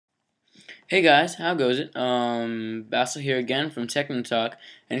Hey guys, how goes it? Basil here again from Techno Talk,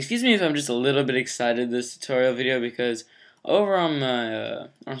 and excuse me if I'm just a little bit excited this tutorial video because over on my, I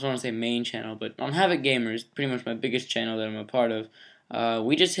don't want to say main channel, but on Havoc Gamers, pretty much my biggest channel that I'm a part of,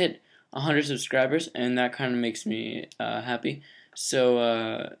 we just hit 100 subscribers, and that kind of makes me happy.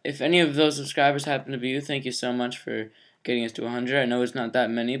 So if any of those subscribers happen to be you, thank you so much for getting us to 100. I know it's not that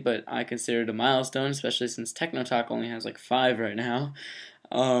many, but I consider it a milestone, especially since Techno Talk only has like 5 right now.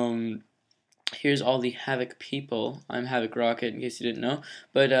 Here's all the Havoc people. I'm Havoc Rocket, in case you didn't know.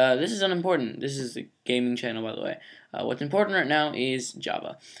 But this is unimportant. This is a gaming channel, by the way. What's important right now is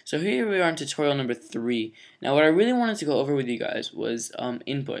Java. So here we are in tutorial number 3. Now, what I really wanted to go over with you guys was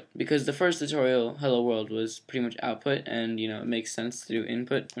input. Because the first tutorial, Hello World, was pretty much output. And, you know, it makes sense to do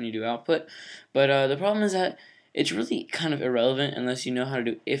input when you do output. But the problem is that it's really kind of irrelevant unless you know how to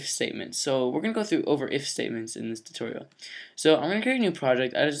do if statements. So we're going to go through over if statements in this tutorial. So I'm going to create a new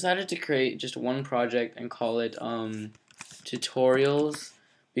project. I decided to create just one project and call it tutorials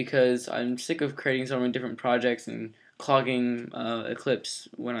because I'm sick of creating so many different projects and clogging Eclipse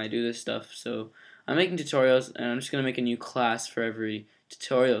when I do this stuff. So I'm making tutorials and I'm just going to make a new class for every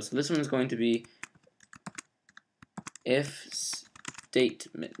tutorial. So this one is going to be if statements.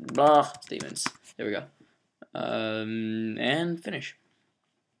 There we go. And finish.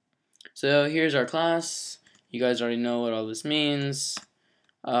 So here's our class. You guys already know what all this means.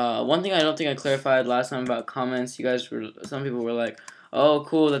 One thing I don't think I clarified last time about comments, some people were like, oh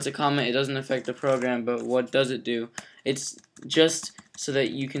cool, that's a comment, it doesn't affect the program, but what does it do? It's just so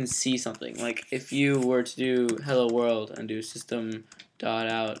that you can see something. Like if you were to do hello world and do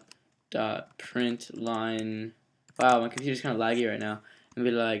system.out.println, wow, my computer's kind of laggy right now, and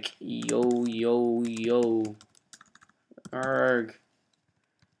be like, yo, yo, yo, arg.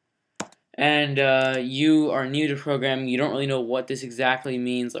 And you are new to programming, you don't really know what this exactly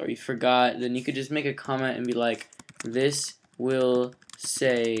means, or you forgot, then you could just make a comment and be like, this will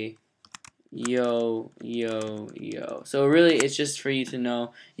say yo, yo, yo. So really, it's just for you to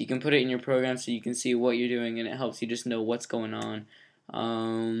know. You can put it in your program so you can see what you're doing, and it helps you just know what's going on.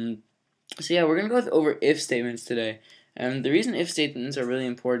 So yeah, we're going to go over if statements today. And the reason if statements are really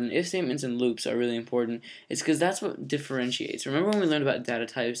important, if statements and loops are really important, is because that's what differentiates. Remember when we learned about data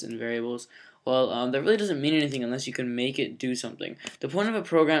types and variables? Well, that really doesn't mean anything unless you can make it do something. The point of a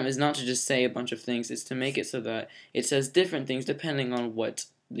program is not to just say a bunch of things, it's to make it so that it says different things depending on what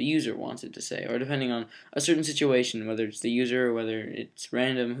the user wants it to say, or depending on a certain situation, whether it's the user or whether it's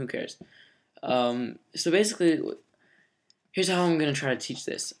random, who cares. So basically, here's how I'm going to try to teach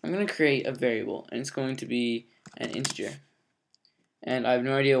this. I'm going to create a variable, and it's going to be an integer. And I have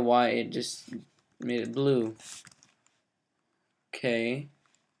no idea why it just made it blue. Okay.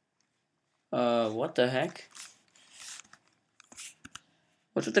 What the heck?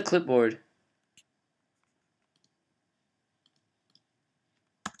 What's with the clipboard?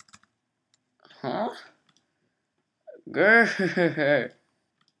 Huh? Grrr.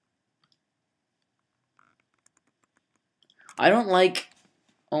 I don't like,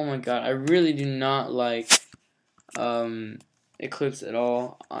 oh my god, I really do not like Eclipse at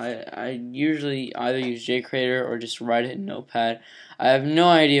all. I usually either use JCreator or just write it in Notepad. I have no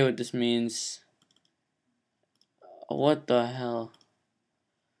idea what this means. What the hell?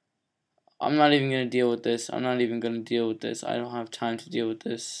 I'm not even going to deal with this. I'm not even going to deal with this. I don't have time to deal with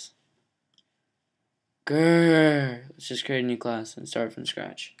this. Grrr. Let's just create a new class and start from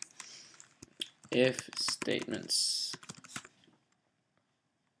scratch. If statements.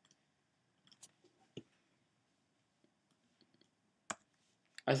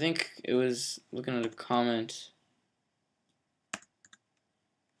 I think it was looking at a comment.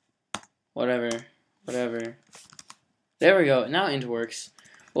 Whatever. There we go. Now int works.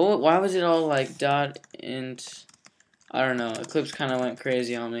 Well, why was it all like dot int? I don't know. Eclipse kind of went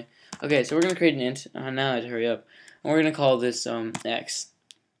crazy on me. Okay, so we're gonna create an int. Now I have to hurry up. And we're gonna call this x.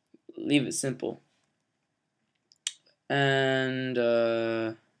 Leave it simple. And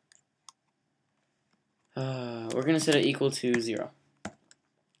we're gonna set it equal to 0.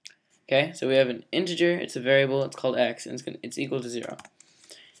 Okay, so we have an integer. It's a variable. It's called x, and it's equal to 0.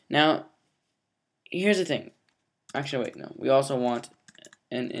 Now, here's the thing. Actually, wait, no. We also want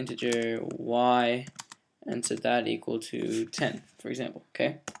an integer y and set that equal to 10, for example,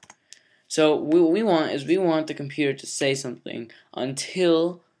 okay? So what we want is we want the computer to say something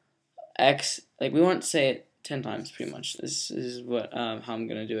until x, like we want to say it 10 times pretty much. This is what how I'm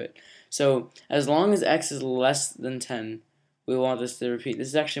going to do it. So as long as x is less than 10, we want this to repeat. This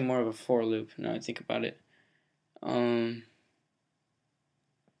is actually more of a for loop now I think about it.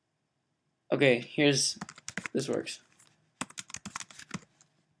 Okay, this works.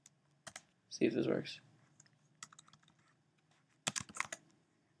 See if this works.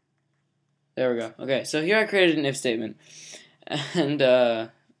 There we go. Okay, so here I created an if statement, and I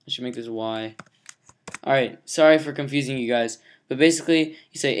should make this y. Alright, sorry for confusing you guys, but basically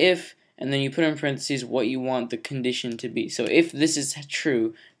you say if, and then you put in parentheses what you want the condition to be. So if this is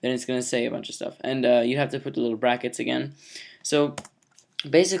true, then it's going to say a bunch of stuff, and you have to put the little brackets again. So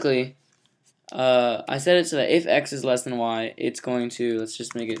basically, I set it so that if x is less than y, it's going to, let's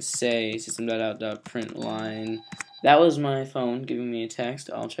just make it say system.out.println. That was my phone giving me a text.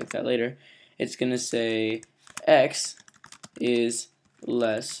 I'll check that later. It's going to say x is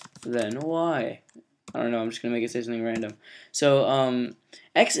less than y. I don't know, I'm just going to make it say something random. So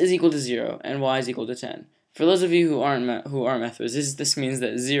x is equal to 0 and y is equal to 10. For those of you who aren't mathers, this means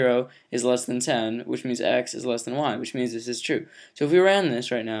that 0 is less than 10, which means x is less than y, which means this is true. So if we ran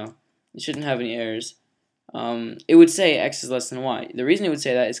this right now, it shouldn't have any errors. It would say x is less than y. The reason it would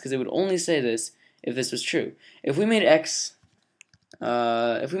say that is because it would only say this if this was true. If we made x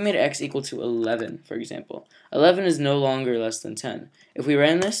equal to 11, for example, 11 is no longer less than 10. If we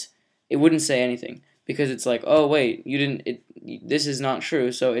ran this, it wouldn't say anything because it's like, oh wait, this is not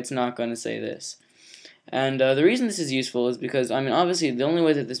true, so it's not going to say this. And the reason this is useful is because, I mean, obviously the only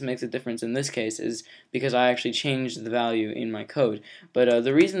way that this makes a difference in this case is because I actually changed the value in my code. But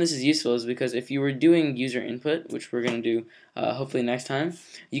the reason this is useful is because if you were doing user input, which we're going to do hopefully next time,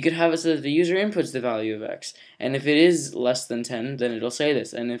 you could have it so that the user inputs the value of x. And if it is less than 10, then it'll say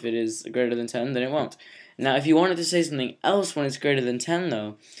this. And if it is greater than 10, then it won't. Now, if you wanted to say something else when it's greater than 10,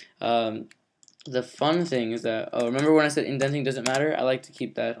 though, the fun thing is that, oh, remember when I said indenting doesn't matter? I like to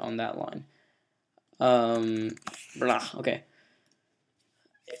keep that on that line. Okay.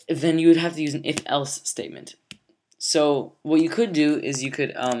 Then you would have to use an if-else statement. So what you could do is you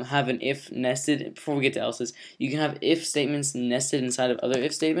could have an if nested, before we get to else's, you can have if statements nested inside of other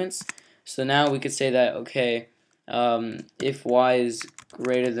if statements. So now we could say that, okay, if y is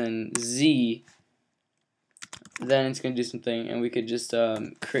greater than z, then it's going to do something, and we could just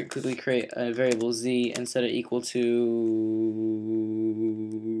quickly create a variable z and set it equal to,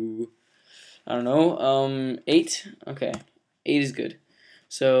 I don't know, 8? Okay, 8 is good.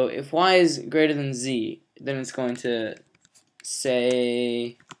 So if y is greater than z, then it's going to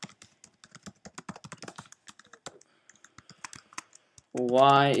say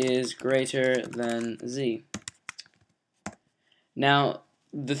y is greater than z. Now,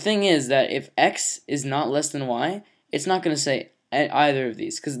 the thing is that if x is not less than y, it's not going to say either of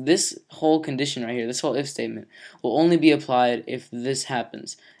these, because this whole condition right here, this whole if statement, will only be applied if this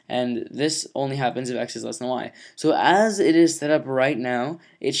happens, and this only happens if x is less than y. So as it is set up right now,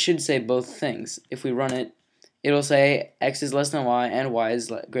 it should say both things. If we run it, it'll say x is less than y and y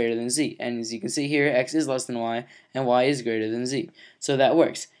is greater than z, and as you can see here, x is less than y and y is greater than z. So that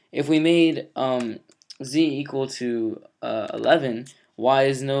works. If we made z equal to 11, y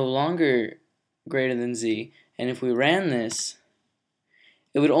is no longer greater than z, and if we ran this,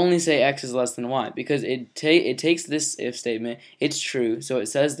 it would only say x is less than y, because it takes this if statement, it's true, so it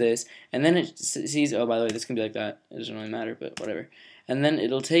says this, and then it sees, oh, by the way, this can be like that, it doesn't really matter, but whatever, and then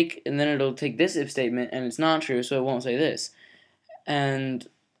it'll take this if statement, and it's not true, so it won't say this, and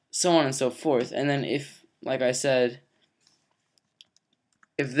so on and so forth. And then if, like I said,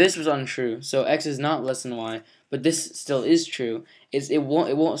 if this was untrue, so x is not less than y, but this still is true, it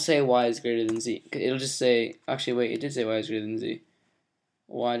won't say y is greater than z. It'll just say, actually wait, it did say y is greater than z.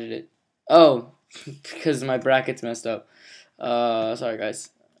 Why did it? Oh, because my brackets messed up. Sorry guys.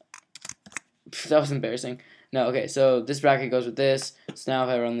 That was embarrassing. No, okay, so this bracket goes with this. So now if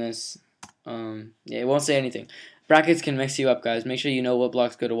I run this, yeah, it won't say anything. Brackets can mix you up, guys. Make sure you know what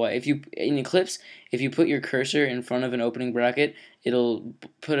blocks go to what. If you, in Eclipse, if you put your cursor in front of an opening bracket, it'll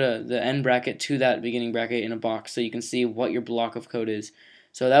put the end bracket to that beginning bracket in a box so you can see what your block of code is.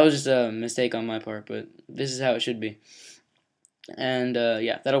 So that was just a mistake on my part, but this is how it should be. And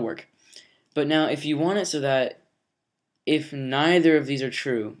yeah, that'll work. But now if you want it so that if neither of these are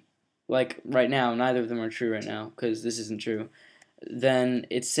true, like right now, neither of them are true right now because this isn't true, then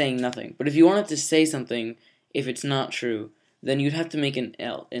it's saying nothing. But if you want it to say something if it's not true, then you'd have to make an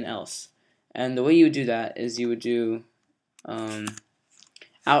else. And the way you would do that is you would do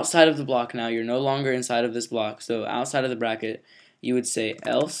outside of the block now, you're no longer inside of this block, so outside of the bracket, you would say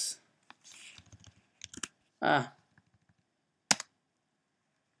else.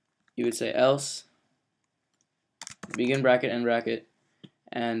 You would say else, begin bracket, end bracket,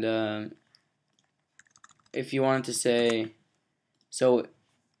 and if you wanted to say, so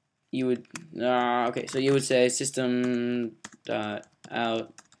you would, okay, so you would say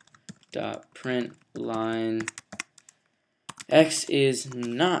system.out.println x is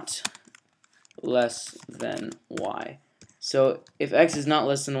not less than y. So if x is not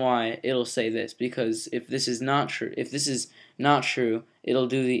less than y, it'll say this, because if this is not true, it'll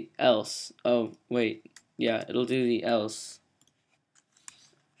do the else. Oh wait, yeah, it'll do the else.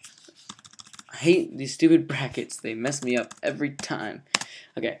 I hate these stupid brackets. They mess me up every time.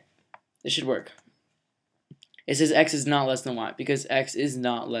 Okay, this should work. It says x is not less than y because x is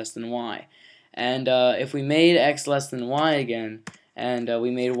not less than y. And if we made x less than y again, and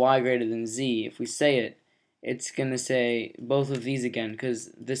we made y greater than z, if we say it, it's going to say both of these again because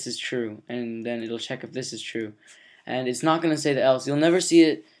this is true, and then it'll check if this is true. And it's not going to say the else. You'll never see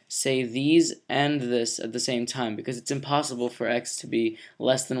it say these and this at the same time because it's impossible for x to be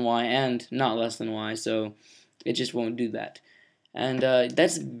less than y and not less than y, so it just won't do that. And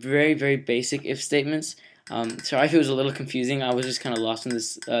that's very, very basic if statements. Sorry if it was a little confusing. I was just kind of lost in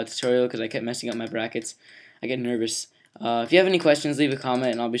this tutorial because I kept messing up my brackets. I get nervous. If you have any questions, leave a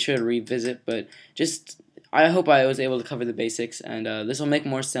comment and I'll be sure to revisit. But I hope I was able to cover the basics, and this will make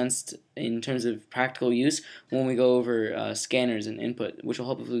more sense in terms of practical use when we go over scanners and input, which will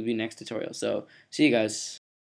hopefully be next tutorial. So, see you guys.